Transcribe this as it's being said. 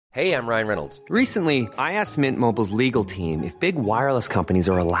Hey, I'm Ryan Reynolds. Recently, I asked Mint Mobile's legal team if big wireless companies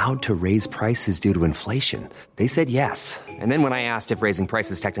are allowed to raise prices due to inflation. They said yes. And then when I asked if raising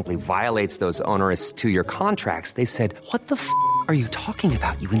prices technically violates those onerous two-year contracts, they said, "What the f*** are you talking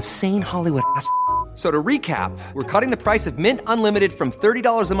about, you insane Hollywood ass?" So to recap, we're cutting the price of Mint Unlimited from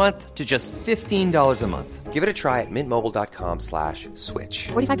 $30 a month to just $15 a month. Give it a try at mintmobile.com/switch.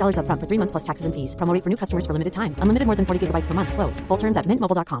 $45 up front for 3 months plus taxes and fees. Promo rate for new customers for limited time. Unlimited more than 40 gigabytes per month. Slows full terms at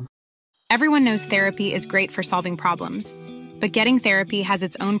mintmobile.com. Everyone knows therapy is great for solving problems. But getting therapy has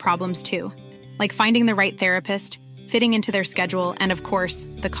its own problems too. Like finding the right therapist, fitting into their schedule, and of course,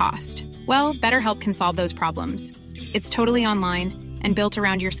 the cost. Well, BetterHelp can solve those problems. It's totally online and built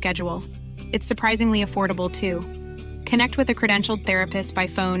around your schedule. It's surprisingly affordable, too. Connect with a credentialed therapist by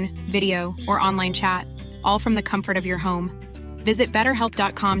phone, video, or online chat, all from the comfort of your home. Visit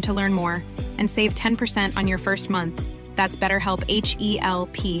BetterHelp.com to learn more and save 10% on your first month. That's BetterHelp,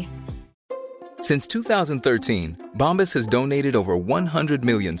 H-E-L-P. Since 2013, Bombas has donated over 100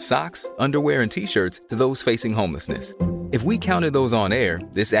 million socks, underwear, and T-shirts to those facing homelessness. If we counted those on air,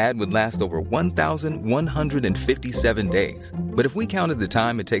 this ad would last over 1,157 days. But if we counted the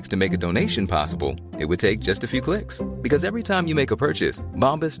time it takes to make a donation possible, it would take just a few clicks. Because every time you make a purchase,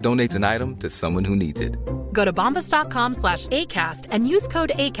 Bombas donates an item to someone who needs it. Go to bombas.com/ACAST and use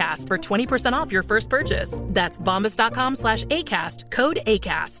code ACAST for 20% off your first purchase. That's bombas.com/ACAST, code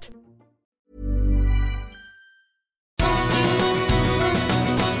ACAST.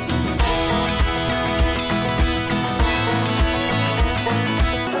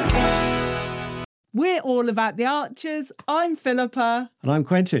 We're all about the Archers. I'm Philippa. And I'm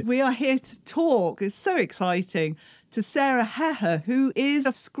Quentin. We are here to talk, it's so exciting, to Sarah Heher, who is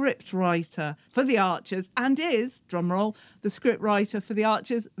a scriptwriter for the Archers and is, drumroll, the scriptwriter for the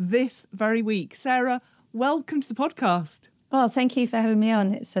Archers this very week. Sarah, welcome to the podcast. Well, thank you for having me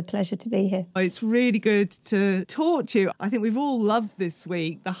on. It's a pleasure to be here. It's really good to talk to you. I think we've all loved this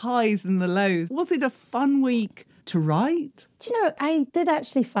week, the highs and the lows. Was it a fun week to write? Do you know, I did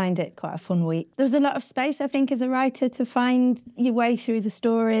actually find it quite a fun week. There's a lot of space, I think, as a writer to find your way through the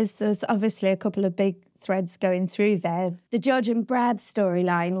stories. There's obviously a couple of big threads going through there. The Judge and Brad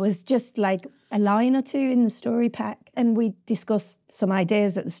storyline was just like a line or two in the story pack, and we discussed some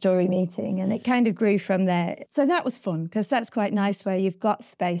ideas at the story meeting, and it kind of grew from there. So that was fun, because that's quite nice where you've got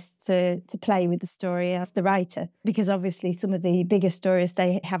space to play with the story as the writer, because obviously some of the bigger stories,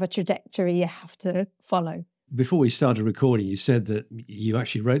 they have a trajectory you have to follow. Before we started recording, you said that you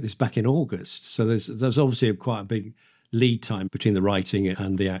actually wrote this back in August. So there's obviously quite a big lead time between the writing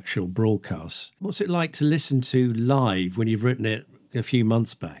and the actual broadcast. What's it like to listen to live when you've written it a few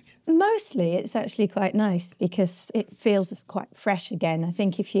months back? Mostly it's actually quite nice because it feels quite fresh again. I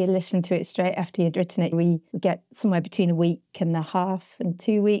think if you listen to it straight after you'd written it, we get somewhere between a week and a half and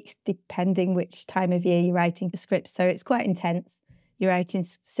 2 weeks, depending which time of year you're writing the scripts. So it's quite intense. You're writing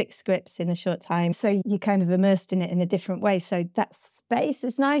 6 scripts in a short time. So you're kind of immersed in it in a different way. So that space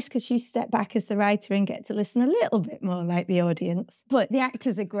is nice because you step back as the writer and get to listen a little bit more like the audience. But the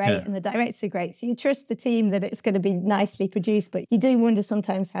actors are great and the directors are great. So you trust the team that it's going to be nicely produced. But you do wonder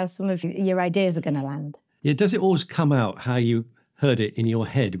sometimes how some of your ideas are going to land. Yeah, does it always come out how you heard it in your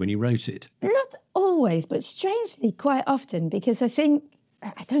head when you wrote it? Not always, but strangely quite often, because I think,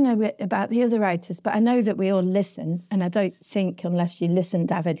 I don't know about the other writers, but I know that we all listen. And I don't think unless you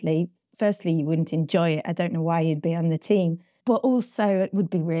listened avidly, firstly, you wouldn't enjoy it. I don't know why you'd be on the team. But also it would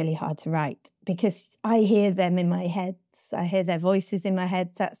be really hard to write because I hear them in my head. I hear their voices in my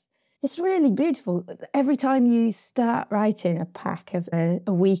head. It's really beautiful. Every time you start writing a pack of a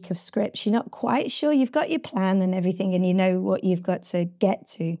week of scripts, you're not quite sure. You've got your plan and everything and you know what you've got to get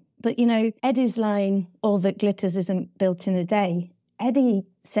to. But, you know, Eddie's line, all that glitters isn't built in a day. Eddie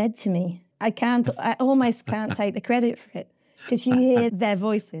said to me, I almost can't take the credit for it because you hear their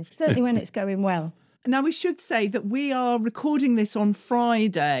voices, certainly when it's going well. Now, we should say that we are recording this on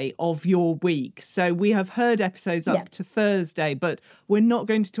Friday of your week. So we have heard episodes up to Thursday, but we're not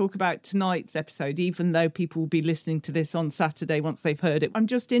going to talk about tonight's episode, even though people will be listening to this on Saturday once they've heard it. I'm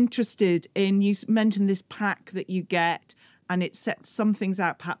just interested in, you mentioned this pack that you get and it sets some things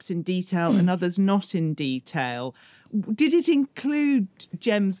out perhaps in detail and others not in detail. Did it include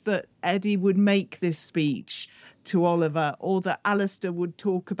gems that Eddie would make this speech to Oliver, or that Alistair would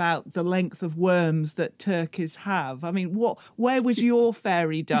talk about the length of worms that turkeys have? I mean, where was your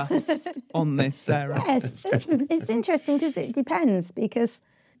fairy dust on this, Sarah? Yes, it's interesting because it depends, because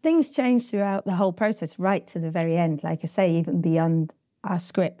things change throughout the whole process right to the very end. Like I say, even beyond our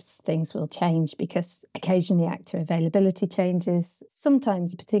scripts, things will change because occasionally actor availability changes.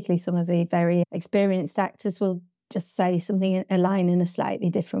 Sometimes, particularly some of the very experienced actors will just say something, a line in a slightly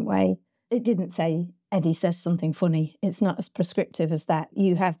different way. It didn't say, Eddie says something funny. It's not as prescriptive as that.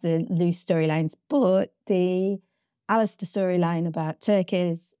 You have the loose storylines, but the Alistair storyline about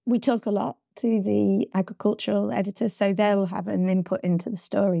turkeys, we talk a lot to the agricultural editors, so they'll have an input into the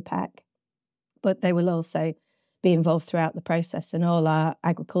story pack, but they will also be involved throughout the process. And all our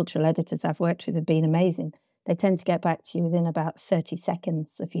agricultural editors I've worked with have been amazing. They tend to get back to you within about 30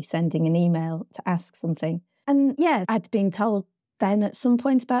 seconds of you sending an email to ask something. And yeah, I'd been told then at some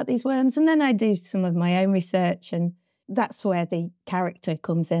point about these worms, and then I do some of my own research, and that's where the character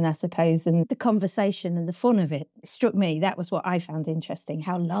comes in, I suppose, and the conversation and the fun of it struck me. That was what I found interesting,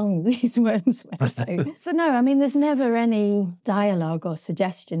 how long these worms were. So no, I mean, there's never any dialogue or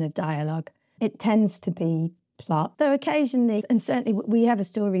suggestion of dialogue. It tends to be plot, though occasionally, and certainly we have a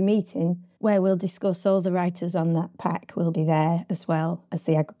story meeting where we'll discuss, all the writers on that pack will be there, as well as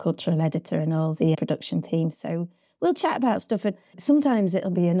the agricultural editor and all the production team. So we'll chat about stuff, and sometimes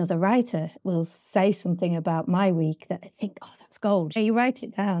it'll be another writer will say something about my week that I think, oh, that's gold. So you write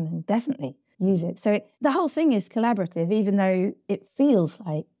it down and definitely use it. So the whole thing is collaborative, even though it feels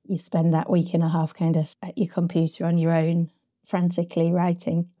like you spend that week and a half kind of at your computer on your own, frantically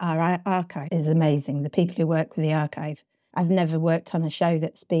writing. Our archive is amazing. The people who work with the archive. I've never worked on a show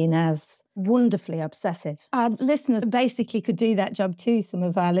that's been as wonderfully obsessive. Our listeners basically could do that job too. Some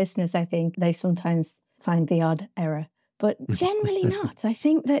of our listeners, I think, they sometimes find the odd error, but generally not. I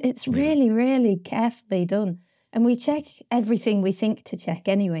think that it's really, really carefully done. And we check everything we think to check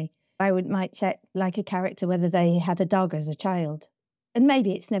anyway. I might check, like a character, whether they had a dog as a child. And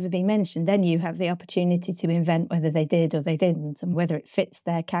maybe it's never been mentioned. Then you have the opportunity to invent whether they did or they didn't, and whether it fits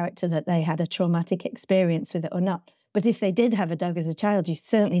their character that they had a traumatic experience with it or not. But if they did have a dog as a child, you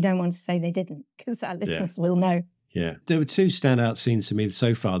certainly don't want to say they didn't, because our listeners will know. Yeah. There were two standout scenes to me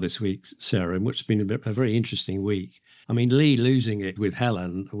so far this week, Sarah, and which has been a very interesting week. I mean, Lee losing it with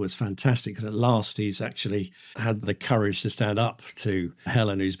Helen was fantastic, because at last he's actually had the courage to stand up to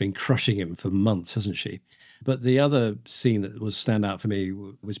Helen, who's been crushing him for months, hasn't she? But the other scene that was stand out for me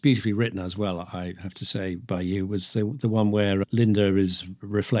was beautifully written as well, I have to say, by you, was the one where Linda is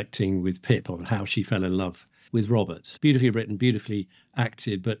reflecting with Pip on how she fell in love with Robert. Beautifully written, beautifully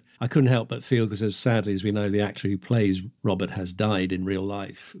acted, but I couldn't help but feel, because as sadly as we know, the actor who plays Robert has died in real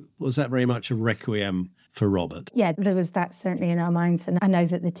life. Was that very much a requiem for Robert? Yeah, there was that certainly in our minds. And I know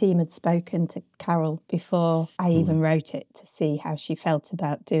that the team had spoken to Carol before I even wrote it to see how she felt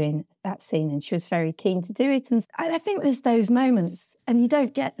about doing that scene. And she was very keen to do it. And I think there's those moments, and you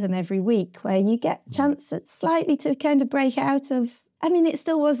don't get them every week, where you get a chance slightly to kind of break out of. I mean, it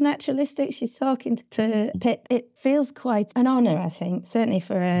still was naturalistic. She's talking to Pip. It feels quite an honour, I think, certainly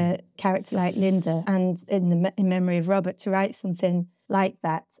for a character like Linda, and in memory of Robert, to write something like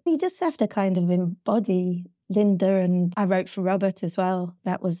that. You just have to kind of embody Linda. And I wrote for Robert as well.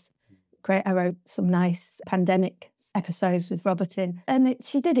 That was great. I wrote some nice pandemic episodes with Robert in, and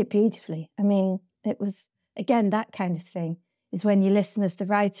she did it beautifully. I mean, it was, again, that kind of thing is when you listen as the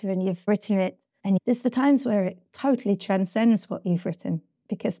writer and you've written it. And there's the times where it totally transcends what you've written,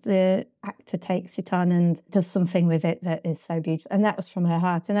 because the actor takes it on and does something with it that is so beautiful. And that was from her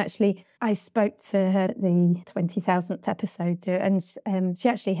heart. And actually, I spoke to her at the 20,000th episode, and she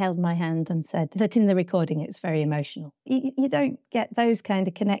actually held my hand and said that in the recording it was very emotional. You don't get those kind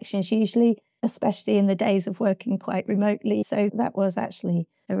of connections usually, especially in the days of working quite remotely. So that was actually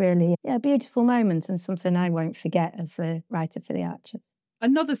a really beautiful moment, and something I won't forget as a writer for the Archers.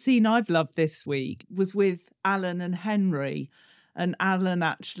 Another scene I've loved this week was with Alan and Henry, and Alan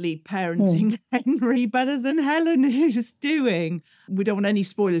actually parenting Henry better than Helen is doing. We don't want any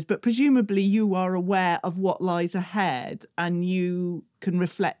spoilers, but presumably you are aware of what lies ahead, and you can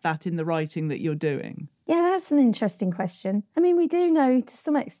reflect that in the writing that you're doing. Yeah, that's an interesting question. I mean, we do know to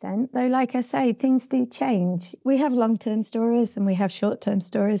some extent, though, like I say, things do change. We have long-term stories and we have short-term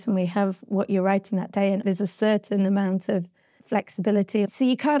stories, and we have what you're writing that day, and there's a certain amount of flexibility. So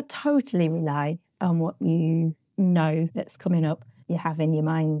you can't totally rely on what you know that's coming up. You have in your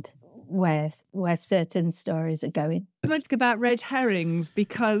mind where certain stories are going. Let's go about red herrings,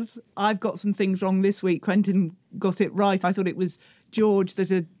 because I've got some things wrong this week. Quentin got it right. I thought it was George that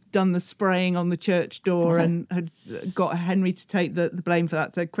had done the spraying on the church door and had got Henry to take the blame for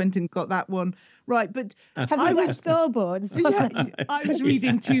that. So Quentin got that one right. But I was scoreboards. Yeah, I was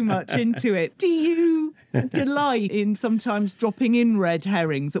reading too much into it. Do you delight in sometimes dropping in red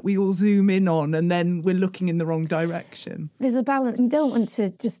herrings that we all zoom in on and then we're looking in the wrong direction? There's a balance. You don't want to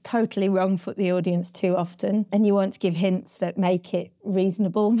just totally wrong foot the audience too often, and you want to give hints that make it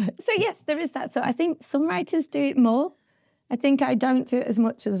reasonable. So yes, there is that. So I think some writers do it more. I think I don't do it as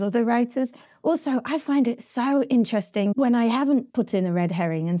much as other writers. Also, I find it so interesting when I haven't put in a red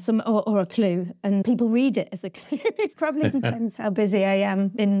herring and or a clue, and people read it as a clue. It probably depends how busy I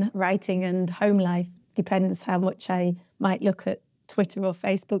am in writing and home life. Depends how much I might look at Twitter or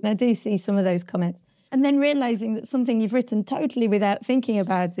Facebook. And I do see some of those comments. And then realising that something you've written totally without thinking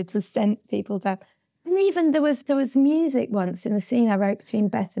about it has sent people down. And even there was music once in the scene I wrote between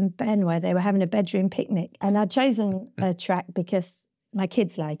Beth and Ben where they were having a bedroom picnic. And I'd chosen a track because my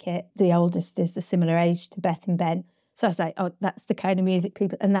kids like it. The oldest is a similar age to Beth and Ben. So I was like, oh, that's the kind of music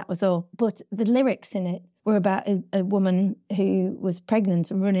people... And that was all. But the lyrics in it were about a woman who was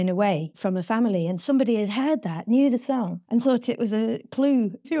pregnant and running away from a family. And somebody had heard that, knew the song, and thought it was a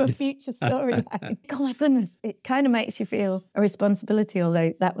clue to a future storyline. Oh, my goodness. It kind of makes you feel a responsibility,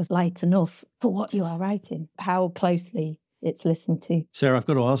 although that was light enough for what you are writing, how closely it's listened to. Sarah, I've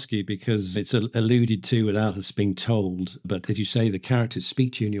got to ask you, because it's alluded to without us being told, but as you say, the characters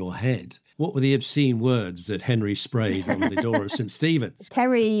speak to you in your head. What were the obscene words that Henry sprayed on the door of St. Stephen's?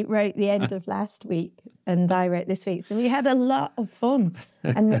 Kerry wrote the end of last week and I wrote this week. So we had a lot of fun.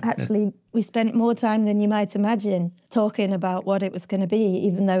 And actually, we spent more time than you might imagine talking about what it was going to be,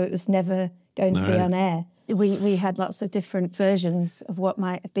 even though it was never going to be on air. We had lots of different versions of what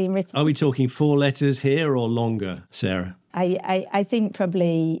might have been written. Are we talking 4 letters here or longer, Sarah? I think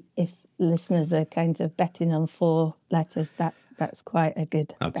probably if listeners are kind of betting on 4 letters, that's quite a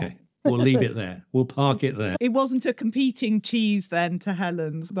good Okay. bet. We'll leave it there. We'll park it there. It wasn't a competing cheese then to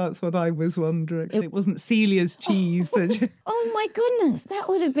Helen's. That's what I was wondering. It wasn't Celia's cheese. Oh my goodness, that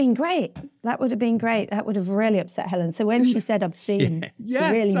would have been great. That would have been great. That would have really upset Helen. So when she said obscene, she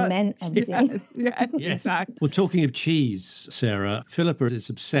really meant obscene. Yes. Exactly. Well, talking of cheese, Sarah, Philippa is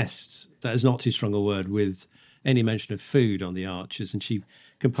obsessed, that is not too strong a word, with any mention of food on the Archers, and she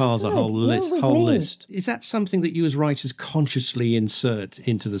compiles a whole list. Is that something that you as writers consciously insert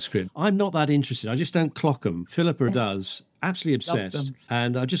into the script? I'm not that interested. I just don't clock them. Philippa does. Absolutely obsessed.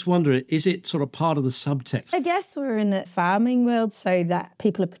 And I just wonder, is it sort of part of the subtext? I guess we're in a farming world, so that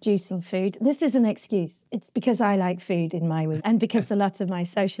people are producing food. This is an excuse. It's because I like food in my week, and because a lot of my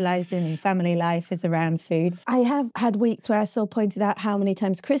socialising and family life is around food. I have had weeks where I saw pointed out how many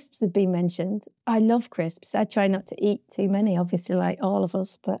times crisps have been mentioned. I love crisps. I try not to eat too many, obviously, like all of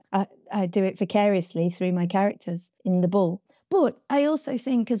us, but I do it vicariously through my characters in the Bull. But I also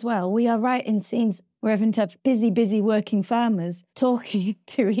think as well, we are writing scenes we're having to have busy working farmers talking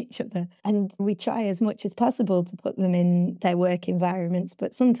to each other. And we try as much as possible to put them in their work environments,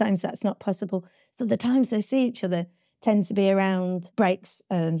 but sometimes that's not possible. So the times they see each other tend to be around breaks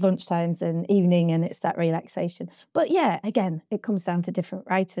and lunchtimes and evening, and it's that relaxation. But yeah, again, it comes down to different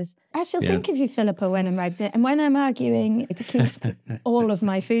writers. I shall think of you, Philippa, when I'm writing it. And when I'm arguing to keep all of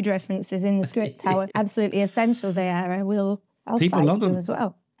my food references in the script, how absolutely essential they are, I'll People love them as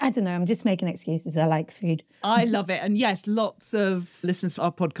well. I don't know, I'm just making excuses. I like food. I love it. And yes, lots of listeners to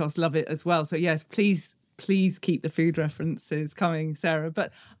our podcast love it as well. So yes, please keep the food references coming, Sarah.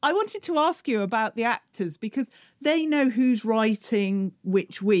 But I wanted to ask you about the actors, because they know who's writing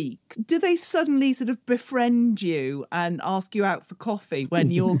which week. Do they suddenly sort of befriend you and ask you out for coffee when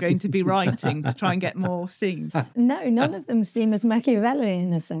you're going to be writing to try and get more scenes? No, none of them seem as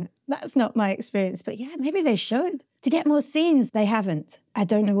Machiavellian as that. That's not my experience. But yeah, maybe they should. To get more scenes, they haven't. I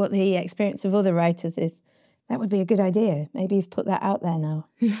don't know what the experience of other writers is. That would be a good idea. Maybe you've put that out there now.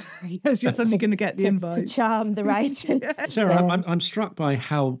 Yes, you're suddenly going to get the invite. To charm the writers. Sarah, I'm struck by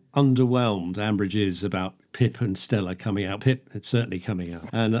how underwhelmed Ambridge is about Pip and Stella coming out. Pip is certainly coming out.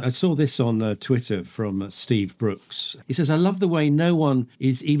 And I saw this on Twitter from Steve Brooks. He says, I love the way no one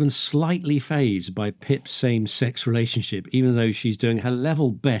is even slightly fazed by Pip's same-sex relationship, even though she's doing her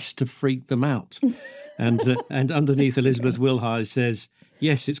level best to freak them out. And underneath Elizabeth Wilhide says,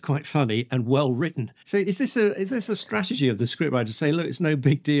 yes, it's quite funny and well written. So is this a strategy of the scriptwriter to say, look, it's no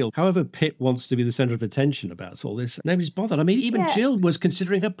big deal. However, Pip wants to be the centre of attention about all this, nobody's bothered. I mean, even Jill was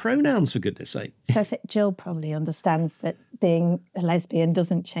considering her pronouns, for goodness sake. So I think Jill probably understands that being a lesbian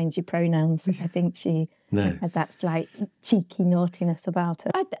doesn't change your pronouns. I think she had that slight cheeky naughtiness about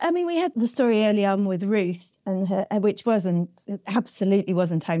her. I mean, we had the story early on with Ruth, and her, which absolutely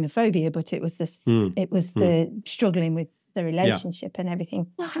wasn't homophobia, but it was this. It was the struggling with the relationship and everything.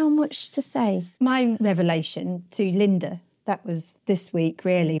 Not how much to say. My revelation to Linda, that was this week,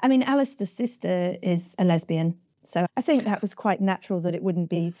 really. I mean, Alistair's sister is a lesbian, so I think that was quite natural that it wouldn't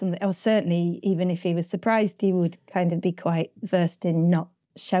be something, or certainly even if he was surprised, he would kind of be quite versed in not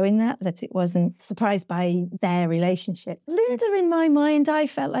showing that it wasn't surprised by their relationship. Linda, in my mind, I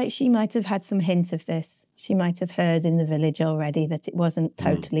felt like she might have had some hint of this. She might have heard in the village already that it wasn't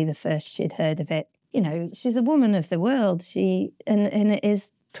totally the first she'd heard of it. she's a woman of the world. And it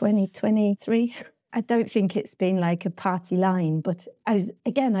is 2023. I don't think it's been like a party line, but I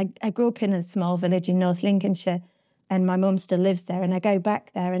grew up in a small village in North Lincolnshire, and my mum still lives there, and I go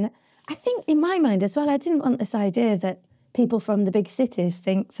back there. And I think in my mind as well, I didn't want this idea that people from the big cities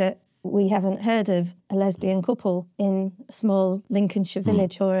think that we haven't heard of a lesbian couple in a small Lincolnshire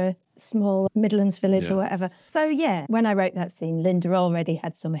village or a small Midlands village or whatever. So, when I wrote that scene, Linda already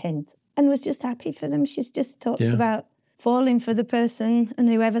had some hint and was just happy for them. She's just talked about falling for the person, and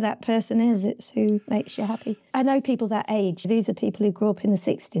whoever that person is, it's who makes you happy. I know people that age. These are people who grew up in the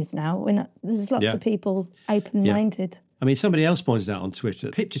 60s now. There's lots of people open-minded. I mean, somebody else pointed out on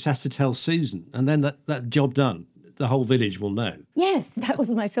Twitter, Pip just has to tell Susan, and then that job done. The whole village will know. Yes, that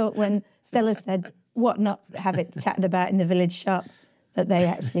was my thought when Stella said, what not have it chatted about in the village shop, that they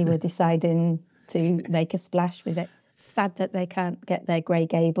actually were deciding to make a splash with it. Sad that they can't get their Grey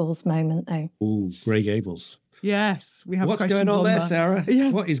Gables moment, though. Ooh, Grey Gables. Yes, we have What's questions going on there, that. Sarah?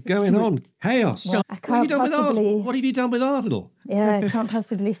 Yeah. What is going on? Chaos. Well, I can't possibly... What have you done with Ardle? Yeah, I can't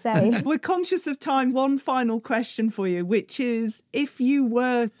possibly say. We're conscious of time. One final question for you, which is, if you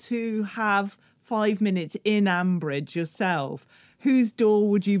were to have 5 minutes in Ambridge yourself, whose door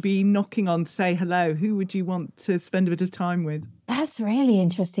would you be knocking on to say hello? Who would you want to spend a bit of time with? That's a really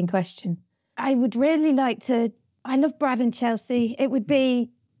interesting question. I would really like to... I love Brad and Chelsea. It would be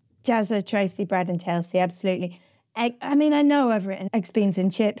Jazza, Tracy, Brad and Chelsea, absolutely. I mean, I know I've written eggs, beans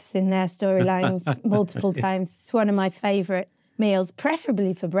and chips in their storylines multiple times. It's one of my favourite meals,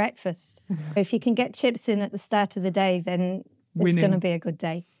 preferably for breakfast. If you can get chips in at the start of the day, then it's going to be a good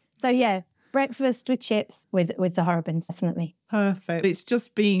day. So, breakfast with chips with the Horrobins, definitely. Perfect. It's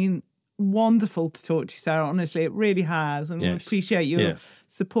just been wonderful to talk to you, Sarah. Honestly, it really has. And we appreciate your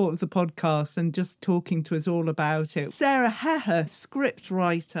support of the podcast and just talking to us all about it. Sarah Heher,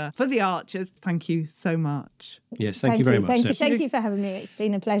 scriptwriter for The Archers. Thank you so much. Yes, thank you very much. Thank you for having me. It's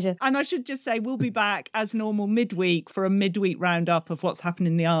been a pleasure. And I should just say, we'll be back as normal midweek for a midweek roundup of what's happened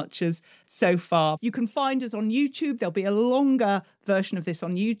in The Archers so far. You can find us on YouTube. There'll be a longer version of this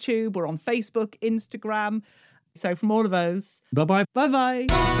on YouTube. We're on Facebook, Instagram. So from all of us, bye-bye. Bye-bye.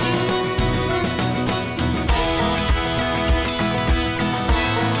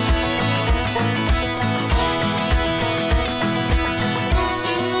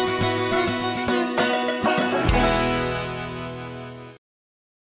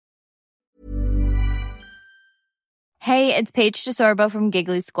 Hey, it's Paige DeSorbo from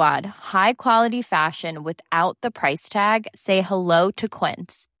Giggly Squad. High quality fashion without the price tag. Say hello to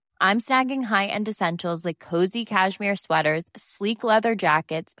Quince. I'm snagging high-end essentials like cozy cashmere sweaters, sleek leather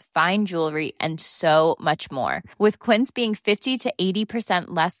jackets, fine jewelry, and so much more. With Quince being 50 to 80%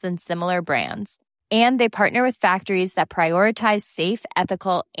 less than similar brands. And they partner with factories that prioritize safe,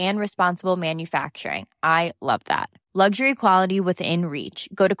 ethical, and responsible manufacturing. I love that. Luxury quality within reach.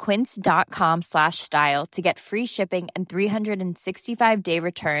 Go to quince.com/style to get free shipping and 365-day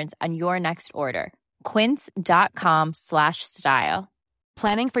returns on your next order. Quince.com/style.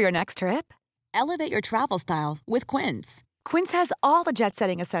 Planning for your next trip? Elevate your travel style with Quince. Quince has all the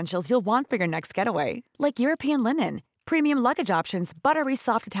jet-setting essentials you'll want for your next getaway, like European linen, premium luggage options, buttery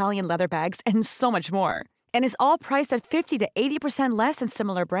soft Italian leather bags, and so much more. And is all priced at 50 to 80% less than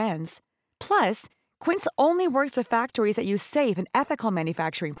similar brands. Plus, Quince only works with factories that use safe and ethical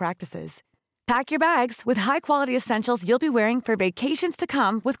manufacturing practices. Pack your bags with high-quality essentials you'll be wearing for vacations to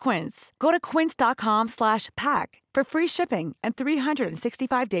come with Quince. Go to quince.com/pack for free shipping and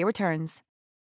 365-day returns.